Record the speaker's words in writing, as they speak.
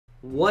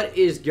What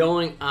is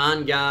going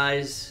on,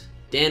 guys?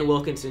 Dan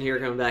Wilkinson here,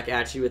 coming back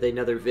at you with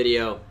another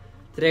video.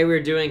 Today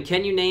we're doing,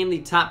 can you name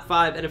the top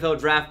 5 NFL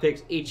draft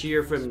picks each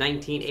year from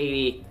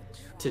 1980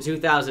 to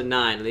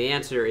 2009? And the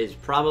answer is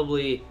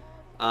probably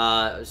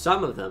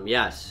some of them,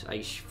 yes.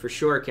 I for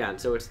sure can.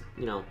 So it's,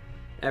 you know,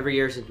 every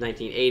year since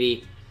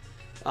 1980.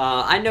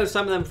 I know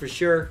some of them for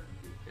sure,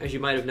 as you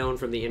might have known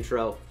from the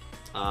intro.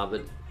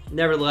 But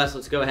nevertheless,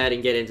 let's go ahead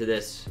and get into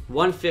this.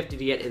 150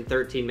 to get in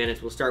 13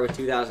 minutes. We'll start with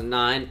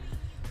 2009.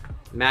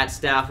 Matt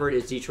Stafford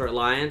is Detroit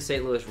Lions.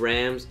 St. Louis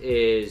Rams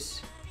is,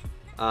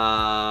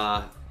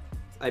 I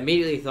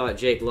immediately thought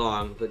Jake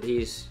Long, but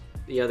he's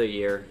the other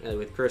year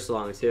with Chris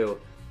Long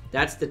too.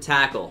 That's the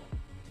tackle.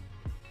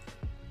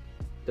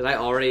 Did I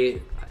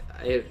already,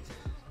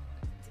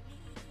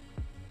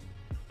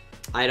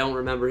 I don't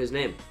remember his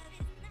name.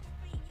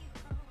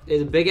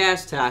 It's a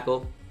big-ass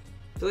tackle.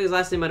 I feel like his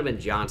last name might have been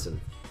Johnson.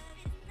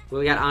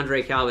 We got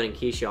Andre Calvin and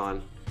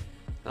Keyshawn.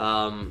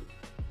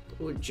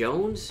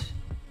 Jones?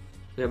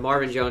 We have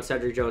Marvin Jones,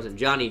 Cedric Jones, and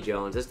Johnny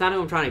Jones. That's not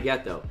who I'm trying to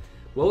get, though.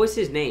 What was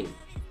his name?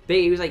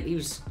 Big. He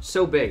was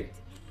so big.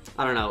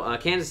 I don't know.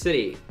 Kansas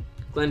City.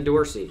 Glenn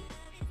Dorsey.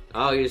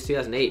 Oh, he was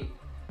 2008.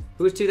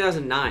 Who was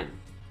 2009?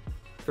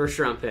 First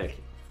round pick.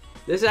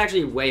 This is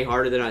actually way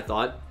harder than I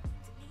thought.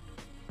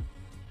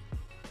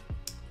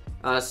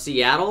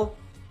 Seattle.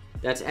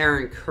 That's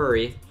Aaron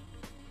Curry.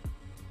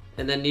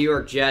 And then New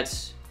York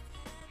Jets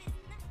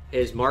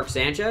is Mark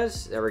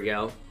Sanchez. There we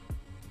go.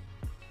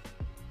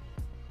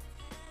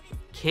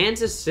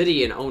 Kansas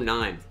City in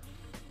 2009.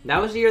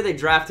 That was the year they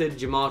drafted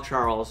Jamal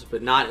Charles,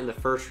 but not in the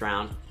first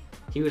round.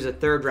 He was a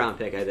third-round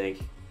pick, I think.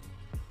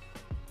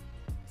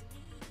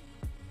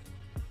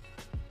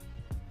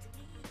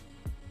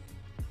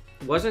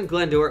 Wasn't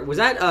Glenn Dorsey? Was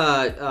that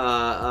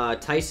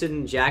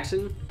Tyson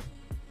Jackson?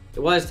 It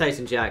was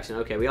Tyson Jackson.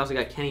 Okay, we also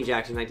got Kenny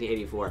Jackson,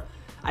 1984.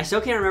 I still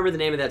can't remember the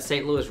name of that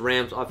St. Louis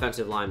Rams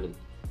offensive lineman,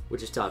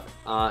 which is tough.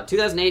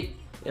 2008,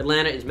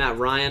 Atlanta is Matt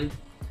Ryan.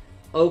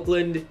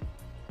 Oakland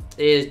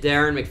is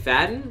Darren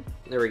McFadden.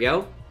 There we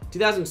go.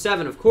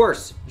 2007, of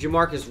course,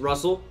 Jamarcus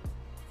Russell.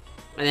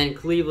 And then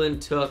Cleveland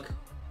took...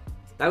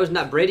 That was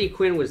not... Brady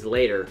Quinn was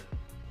later.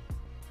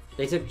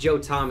 They took Joe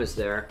Thomas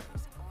there.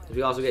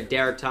 We also get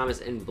Derek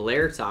Thomas and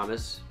Blair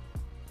Thomas.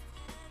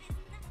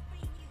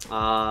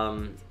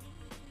 Tampa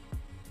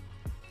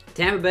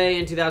Bay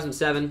in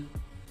 2007.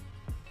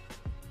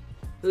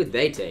 Who did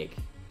they take?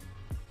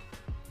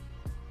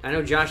 I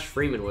know Josh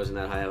Freeman wasn't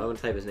that high up. I wouldn't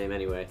type his name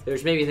anyway.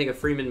 There's maybe think of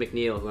Freeman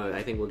McNeil, who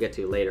I think we'll get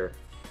to later.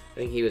 I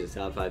think he was a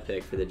top 5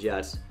 pick for the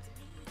Jets.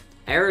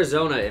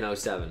 Arizona in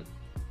 2007.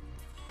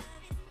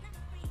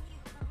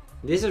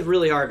 This is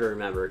really hard to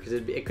remember because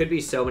it could be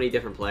so many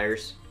different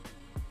players.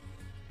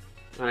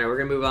 All right, we're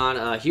going to move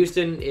on.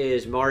 Houston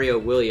is Mario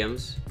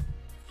Williams.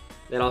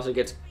 That also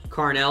gets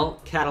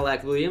Carnell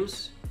Cadillac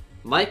Williams,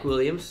 Mike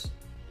Williams,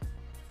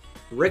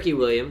 Ricky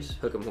Williams,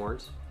 Hook'em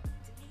Horns.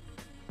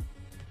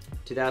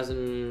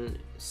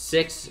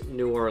 2006,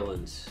 New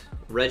Orleans.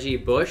 Reggie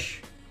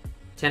Bush.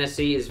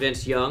 Tennessee is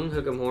Vince Young,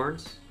 Hook'em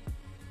Horns.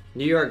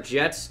 New York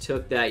Jets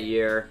took that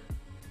year.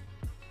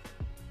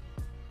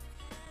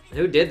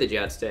 Who did the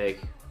Jets take?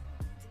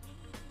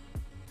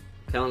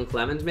 Kellen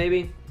Clemens,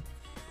 maybe?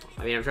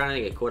 I mean, I'm trying to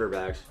think of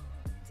quarterbacks.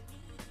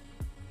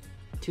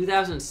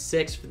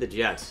 2006 for the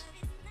Jets.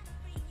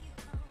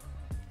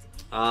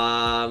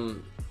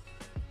 Vernon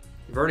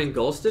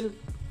Golston?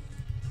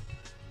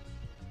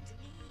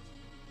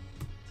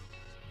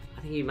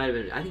 I think he might have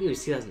been... I think he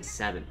was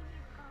 2007.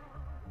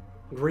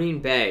 Green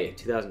Bay,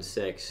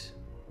 2006.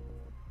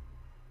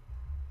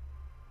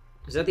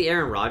 Is that the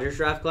Aaron Rodgers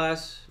draft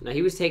class? No,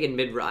 he was taken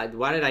mid-ride.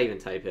 Why did I even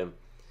type him?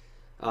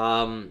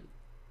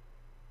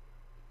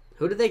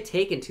 Who did they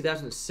take in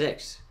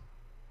 2006?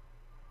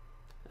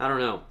 I don't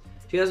know.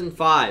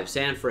 2005,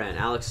 San Fran,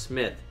 Alex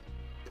Smith.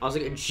 I was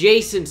like,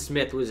 Jason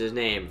Smith was his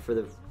name for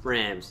the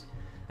Rams.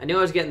 I knew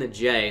I was getting the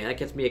J. That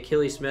gets me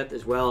Achilles Smith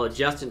as well.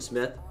 Justin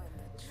Smith.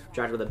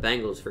 Drafted with the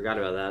Bengals. Forgot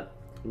about that.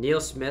 Neil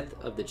Smith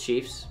of the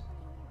Chiefs.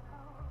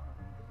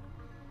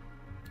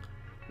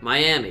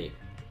 Miami.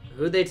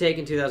 Who did they take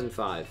in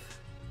 2005?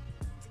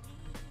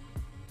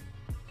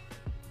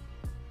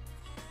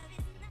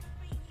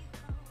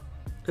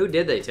 Who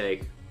did they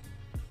take?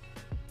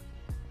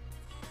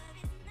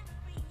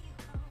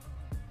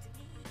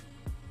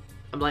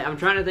 I'm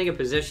trying to think of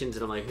positions,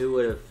 and I'm like, who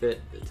would have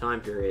fit the time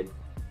period?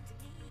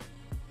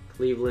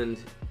 Cleveland.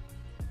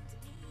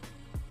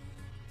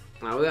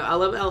 I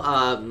love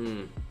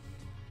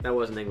that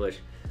wasn't English.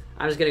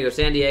 I'm just gonna go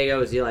San Diego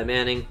is Eli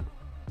Manning.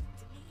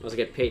 Also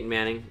get Peyton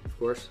Manning, of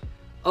course.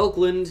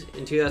 Oakland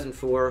in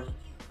 2004.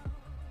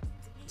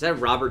 Is that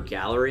Robert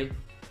Gallery?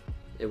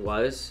 It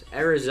was.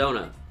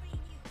 Arizona.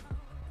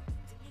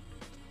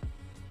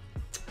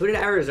 Who did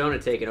Arizona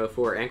take in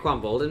 2004?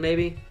 Anquan Bolden,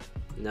 maybe?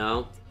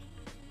 No.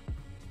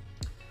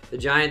 The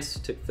Giants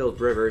took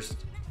Phillip Rivers,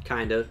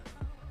 kind of.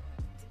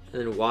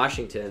 And then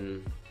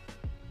Washington.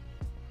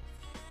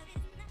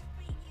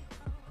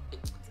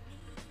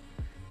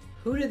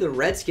 Who did the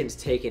Redskins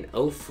take in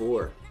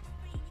 2004?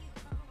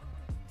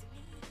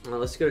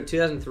 Let's go to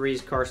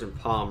 2003's Carson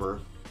Palmer.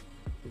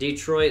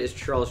 Detroit is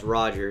Charles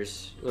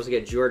Rogers. Let's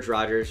get George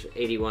Rogers,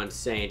 81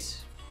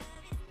 Saints.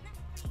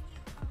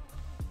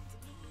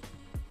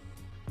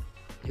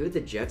 Who did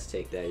the Jets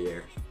take that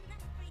year?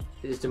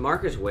 Is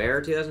DeMarcus Ware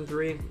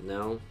 2003?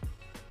 No.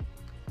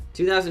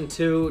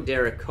 2002,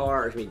 David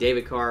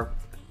Carr.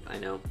 I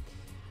know.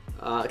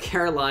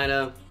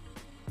 Carolina.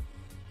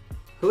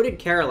 Who did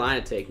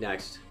Carolina take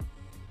next?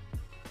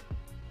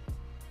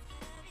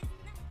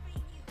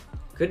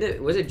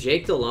 Was it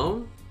Jake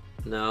Delhomme?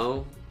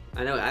 No.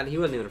 I know he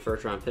wasn't even a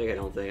first round pick, I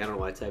don't think. I don't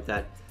know why I typed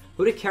that.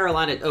 Who did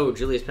Carolina? Oh,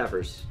 Julius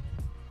Peppers.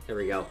 There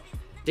we go.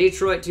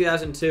 Detroit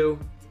 2002.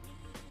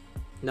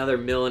 Another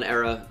Millen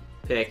era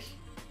pick.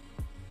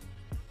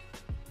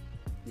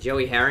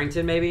 Joey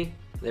Harrington, maybe?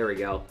 There we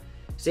go.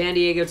 San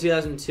Diego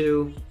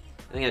 2002.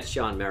 I think that's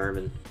Sean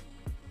Merriman.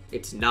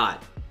 It's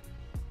not.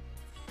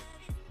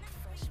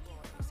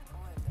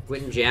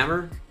 Quentin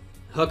Jammer?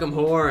 Hook 'em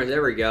horns.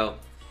 There we go.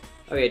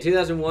 Okay,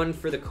 2001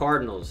 for the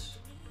Cardinals.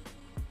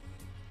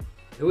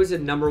 Who was the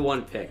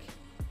 #1 pick?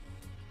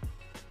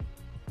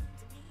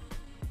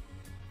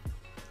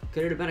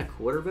 Could it have been a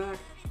quarterback?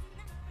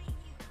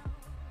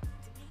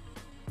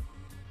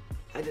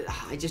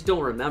 I just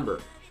don't remember.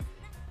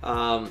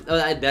 Oh,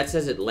 that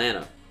says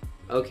Atlanta.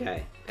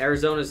 Okay.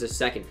 Arizona's the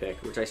 2nd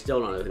pick, which I still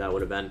don't know who that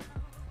would have been.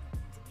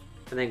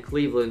 And then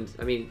Cleveland.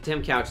 I mean,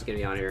 Tim Couch is going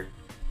to be on here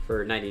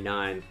for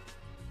 99.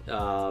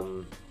 Let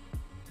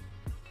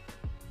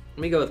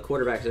me go with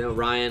quarterbacks. I know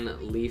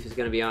Ryan Leaf is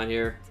going to be on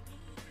here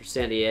for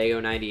San Diego,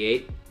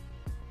 98.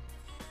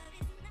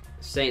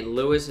 St.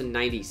 Louis in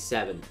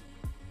 97.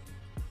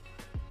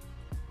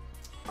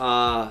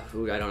 I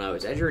don't know.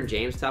 Is Edgerrin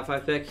James top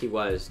 5 pick? He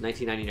was.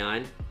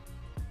 1999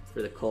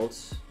 for the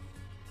Colts.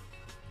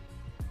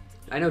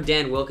 I know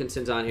Dan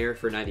Wilkinson's on here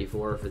for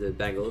 94 for the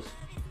Bengals.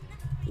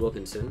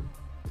 Wilkinson.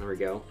 There we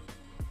go.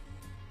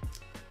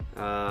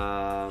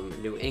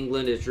 New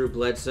England is Drew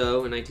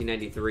Bledsoe in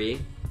 1993.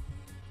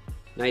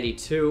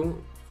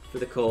 92 for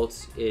the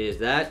Colts is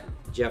that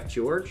Jeff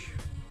George.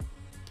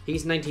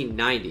 He's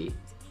 1990.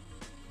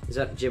 Is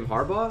that Jim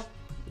Harbaugh?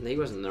 No, he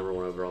wasn't the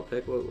 #1 overall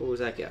pick. What was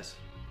that guess?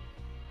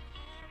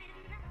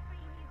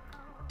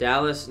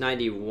 Dallas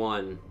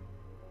 91.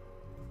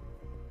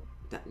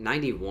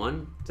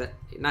 91? Is that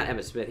not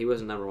Emmitt Smith? He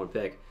wasn't the #1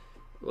 pick.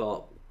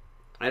 Well,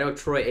 I know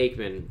Troy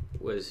Aikman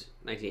was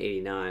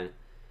 1989.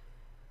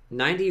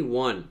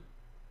 91.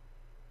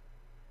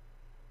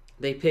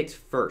 They picked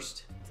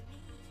first.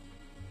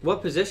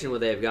 What position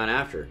would they have gone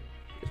after?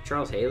 Is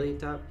Charles Haley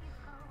top?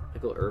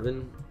 Michael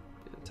Irvin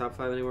top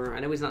 5 anywhere? I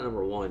know he's not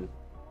 #1.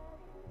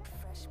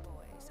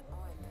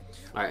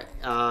 All right,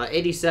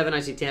 87. I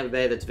see Tampa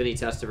Bay. That's Vinny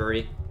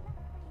Testaverde.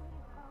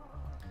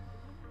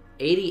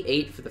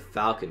 88 for the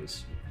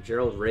Falcons.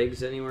 Gerald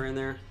Riggs anywhere in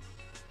there?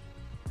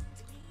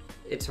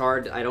 It's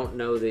hard. I don't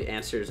know the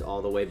answers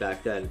all the way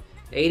back then.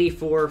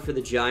 84 for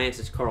the Giants.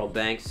 It's Carl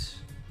Banks.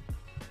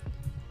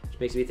 Which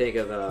makes me think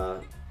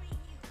of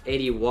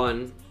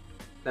 81.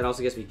 That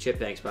also gets me Chip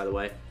Banks, by the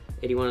way.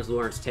 81 is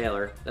Lawrence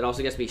Taylor. That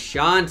also gets me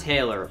Sean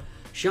Taylor.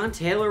 Sean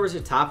Taylor was a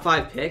top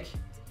 5 pick?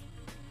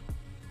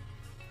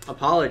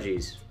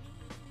 Apologies.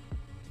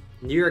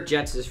 New York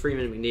Jets is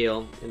Freeman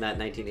McNeil in that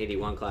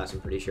 1981 class,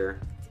 I'm pretty sure.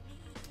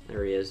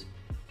 There he is.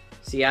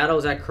 Seattle,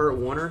 is that Kurt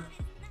Warner?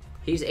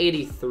 He's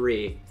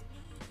 83.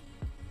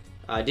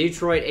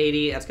 Detroit,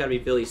 80. That's got to be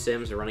Billy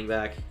Sims, a running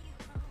back.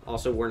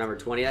 Also wore number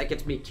 20. That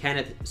gets me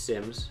Kenneth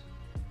Sims.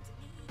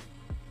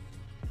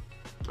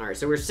 All right,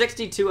 so we're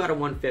 62 out of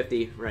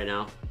 150 right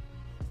now.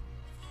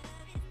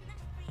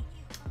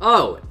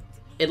 Oh,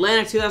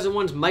 Atlanta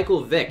 2001's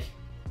Michael Vick.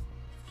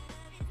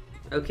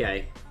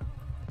 Okay.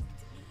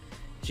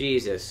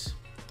 Jesus.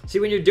 See,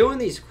 when you're doing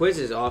these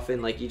quizzes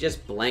often, like, you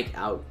just blank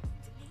out.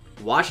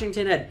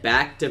 Washington had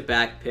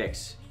back-to-back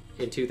picks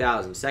in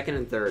 2000, 2nd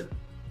and 3rd.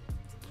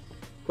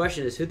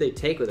 Question is, who'd they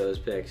take with those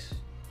picks?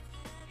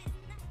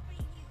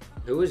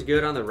 Who was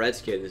good on the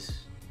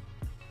Redskins?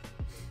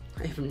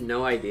 I have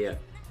no idea.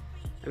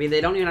 I mean,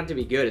 they don't even have to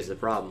be good is the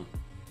problem.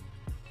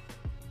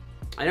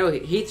 I know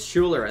Heath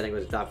Schuler, I think,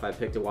 was a top 5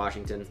 pick to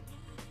Washington.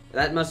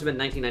 That must have been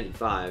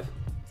 1995.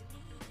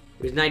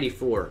 It was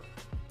 94.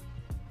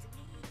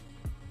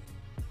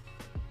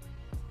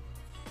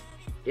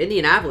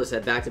 Indianapolis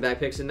had back-to-back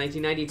picks in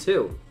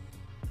 1992.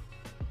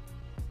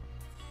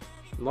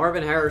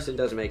 Marvin Harrison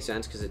doesn't make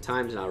sense because the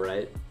time's not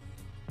right.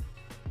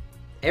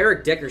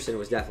 Eric Dickerson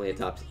was definitely a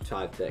top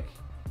 5 pick.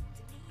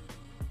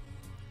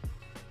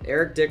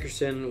 Eric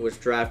Dickerson was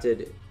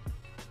drafted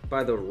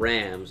by the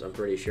Rams, I'm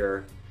pretty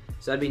sure.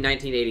 So that'd be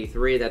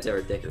 1983. That's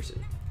Eric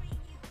Dickerson.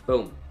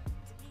 Boom.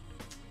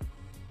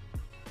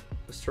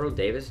 Was Terrell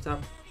Davis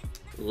top?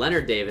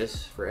 Leonard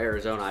Davis for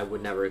Arizona. I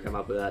would never have come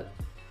up with that.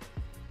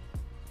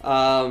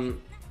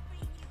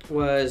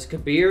 Was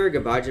Kabir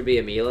Gabaja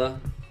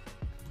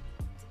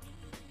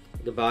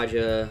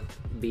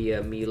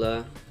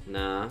Biamila?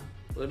 Nah.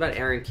 What about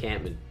Aaron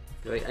Campbell?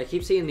 I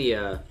keep seeing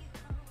the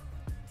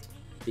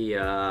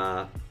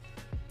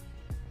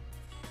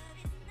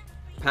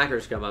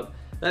Packers come up.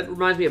 That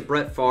reminds me of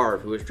Brett Favre,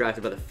 who was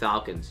drafted by the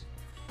Falcons.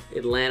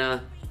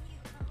 Atlanta,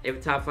 they have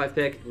a top 5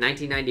 pick.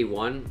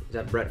 1991, is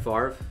that Brett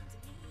Favre?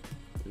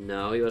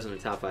 No, he wasn't a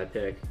top 5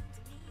 pick.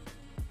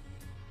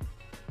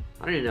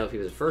 I don't even know if he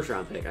was a first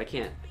round pick. I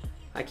can't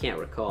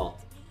recall.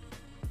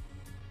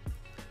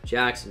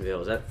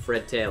 Jacksonville, is that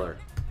Fred Taylor?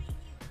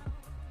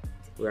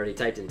 We already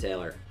typed in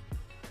Taylor.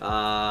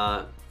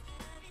 Mark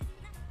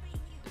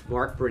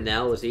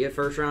Brunell, was he a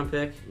first round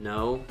pick?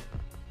 No.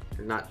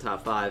 Or not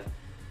top 5.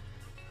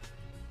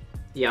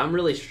 Yeah, I'm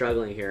really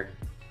struggling here.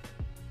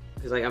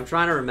 Because like I'm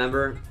trying to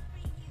remember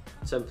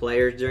some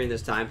players during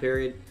this time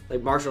period.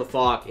 Like Marshall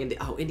Faulk.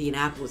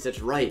 Indianapolis,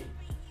 that's right.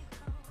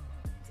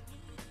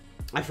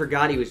 I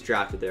forgot he was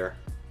drafted there.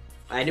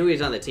 I knew he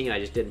was on the team, I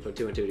just didn't put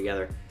 2 and 2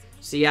 together.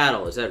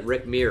 Seattle, is that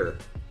Rick Mirror?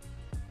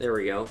 There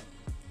we go.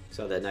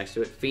 Saw that next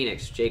to it.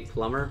 Phoenix, Jake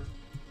Plummer.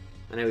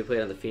 I know we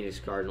played on the Phoenix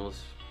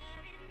Cardinals.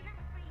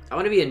 I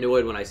want to be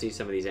annoyed when I see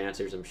some of these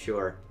answers, I'm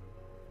sure.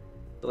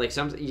 But like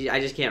I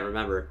just can't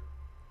remember.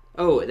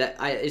 Oh,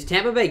 is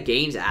Tampa Bay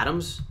Gaines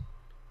Adams?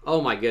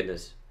 Oh my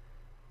goodness.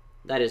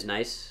 That is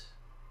nice.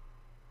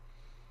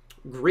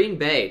 Green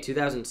Bay,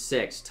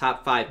 2006,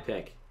 top 5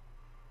 pick.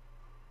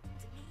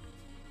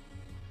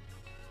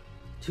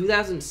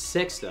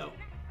 2006 though.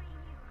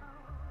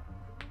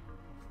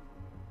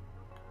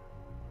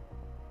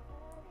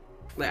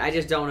 Like, I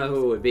just don't know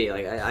who it would be.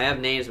 Like, I have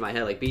names in my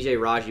head, like BJ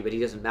Raji, but he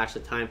doesn't match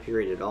the time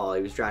period at all.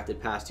 He was drafted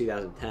past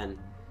 2010.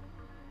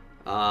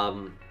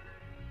 I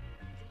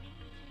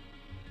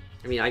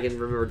mean, I can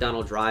remember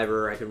Donald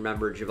Driver. I can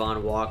remember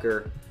Javon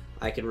Walker.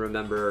 I can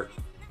remember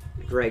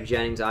Greg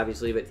Jennings,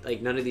 obviously, but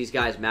like none of these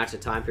guys match the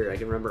time period. I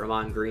can remember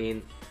Amon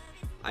Green.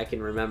 I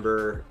can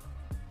remember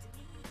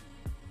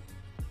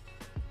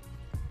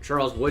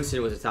Charles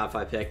Woodson was a top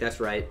 5 pick.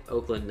 That's right.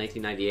 Oakland,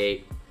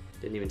 1998.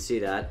 Didn't even see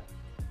that.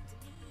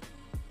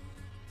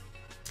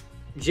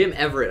 Jim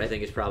Everett, I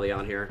think, is probably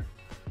on here.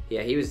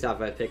 Yeah, he was a top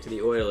 5 pick to the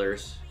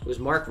Oilers. Was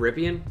Mark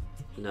Ripien?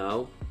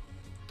 No.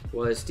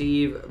 Was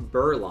Steve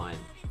Berline?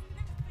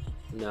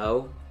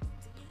 No.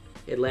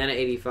 Atlanta,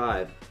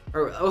 85.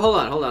 Or, oh,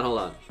 hold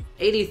on.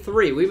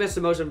 83. We missed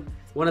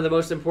one of the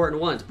most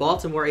important ones.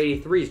 Baltimore,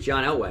 83 is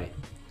John Elway.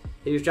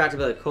 He was drafted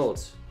by the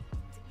Colts.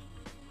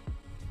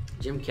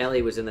 Jim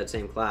Kelly was in that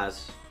same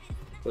class.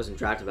 Wasn't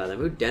drafted by them.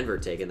 Who'd Denver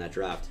take in that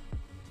draft?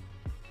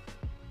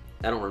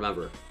 I don't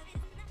remember.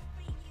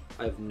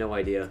 I have no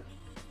idea.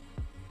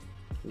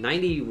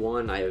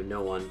 91, I have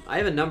no one. I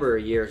have a number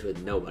of years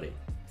with nobody.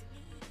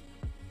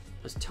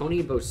 That's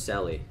Tony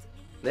Boselli.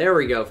 There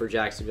we go for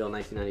Jacksonville,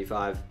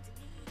 1995.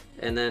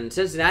 And then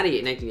Cincinnati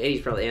in 1980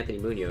 is probably Anthony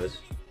Munoz.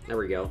 There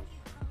we go.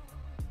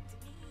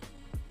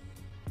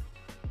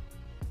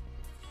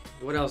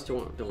 What else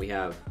don't we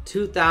have?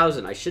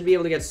 2000. I should be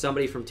able to get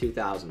somebody from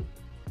 2000.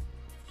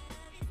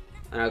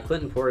 I know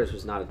Clinton Portis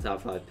was not a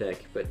top 5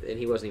 pick, and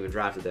he wasn't even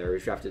drafted there. He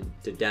was drafted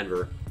to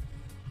Denver.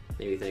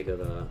 Maybe think of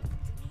a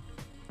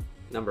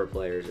number of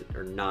players that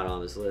are not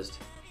on this list.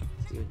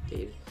 Steven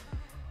Davis.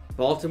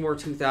 Baltimore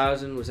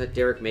 2000. Was that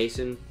Derek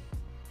Mason?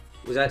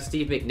 Was that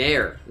Steve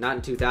McNair? Not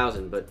in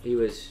 2000, but he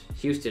was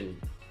Houston.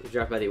 He was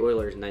drafted by the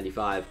Oilers in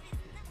 95.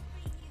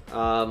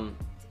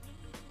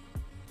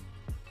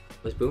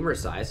 Was Boomer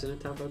Esiason a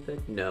top 5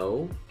 pick?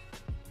 No.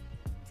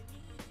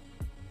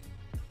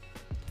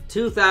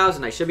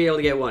 2000. I should be able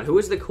to get one. Who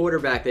was the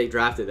quarterback they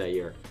drafted that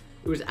year?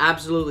 It was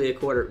absolutely a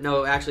quarter.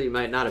 No, actually, it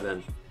might not have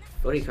been.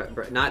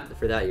 Not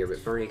for that year,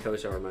 but Bernie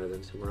Kosar might have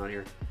been somewhere on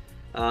here.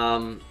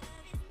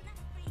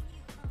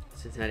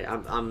 Cincinnati.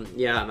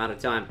 I'm out of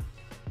time.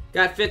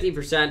 Got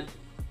 50%.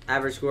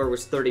 Average score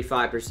was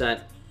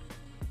 35%.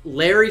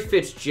 Larry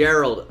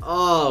Fitzgerald.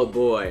 Oh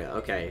boy.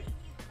 Okay.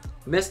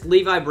 Missed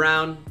Levi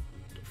Brown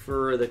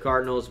for the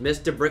Cardinals.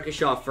 Missed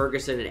DeBrickashaw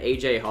Ferguson and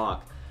AJ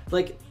Hawk.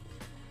 Like,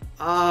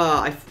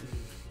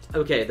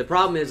 okay. The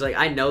problem is, like,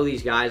 I know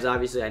these guys.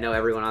 Obviously, I know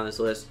everyone on this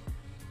list.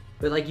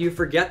 But, like, you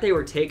forget they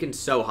were taken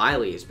so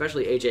highly,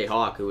 especially A.J.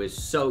 Hawk, who was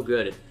so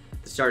good at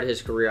the start of his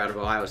career out of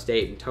Ohio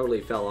State and totally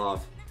fell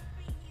off.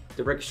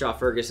 DeBrickashaw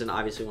Ferguson,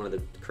 obviously one of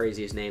the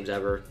craziest names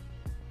ever.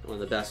 One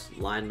of the best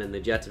linemen the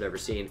Jets have ever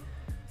seen.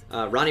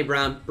 Ronnie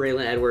Brown,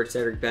 Braylon Edwards,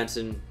 Cedric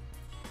Benson,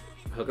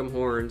 Hook'em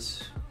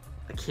Horns.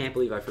 I can't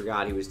believe I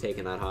forgot he was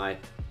taken that high.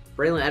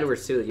 Braylon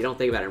Edwards, too, you don't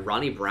think about it.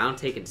 Ronnie Brown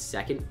taken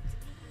 2nd.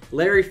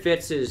 Larry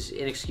Fitz is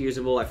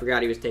inexcusable. I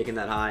forgot he was taken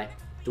that high.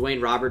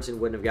 Dwayne Robertson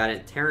wouldn't have gotten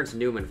it. Terrence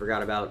Newman,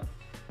 forgot about.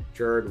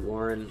 Jared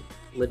Warren.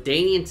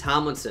 LaDainian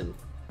Tomlinson.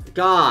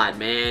 God,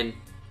 man.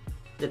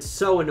 That's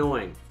so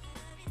annoying.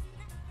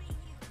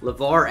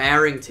 LeVar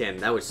Arrington.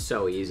 That was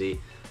so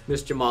easy.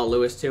 Missed Jamal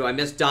Lewis, too. I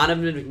missed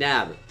Donovan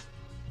McNabb.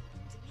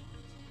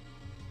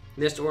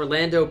 Missed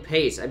Orlando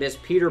Pace. I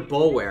missed Peter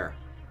Boulware.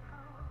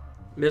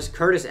 Missed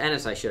Curtis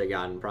Ennis, I should have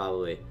gotten,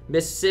 probably.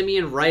 Missed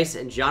Simeon Rice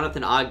and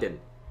Jonathan Ogden.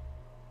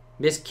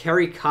 Missed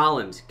Kerry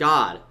Collins.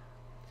 God.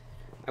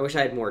 I wish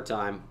I had more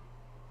time.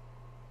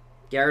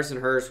 Garrison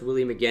Hurst,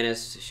 Willie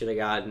McGinnis, should have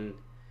gotten.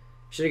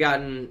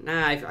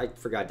 Nah, I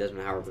forgot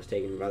Desmond Howard was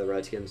taken by the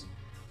Redskins.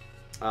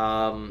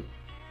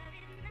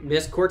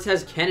 Miss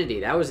Cortez Kennedy.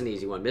 That was an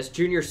easy one. Miss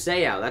Junior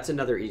Seau. That's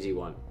another easy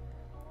one.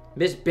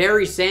 Miss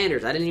Barry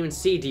Sanders. I didn't even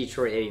see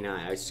Detroit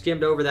 89. I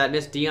skimmed over that.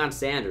 Miss Deion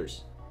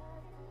Sanders.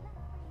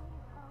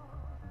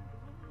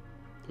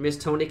 Miss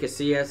Tony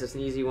Casillas. That's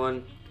an easy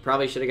one.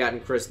 Probably should have gotten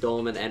Chris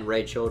Dolman and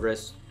Ray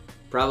Childress.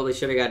 Probably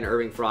should have gotten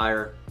Irving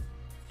Fryer.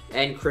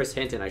 And Chris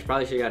Hinton. I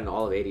probably should have gotten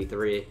all of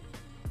 83.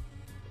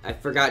 I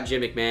forgot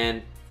Jim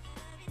McMahon.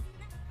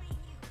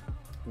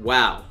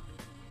 Wow.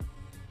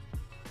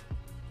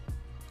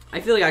 I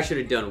feel like I should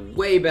have done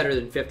way better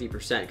than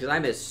 50% because I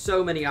missed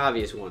so many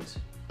obvious ones.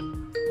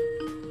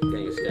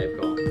 Getting a Skype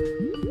call.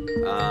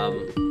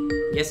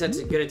 Guess that's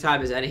as good a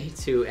time as any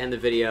to end the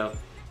video.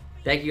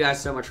 Thank you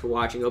guys so much for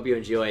watching. Hope you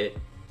enjoyed.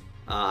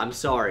 I'm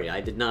sorry, I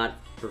did not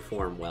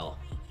perform well.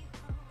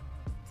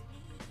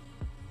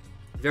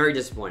 Very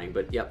disappointing,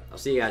 but yep, I'll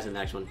see you guys in the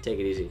next one. Take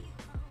it easy.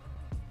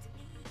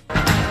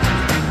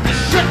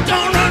 Shit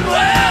don't run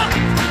well.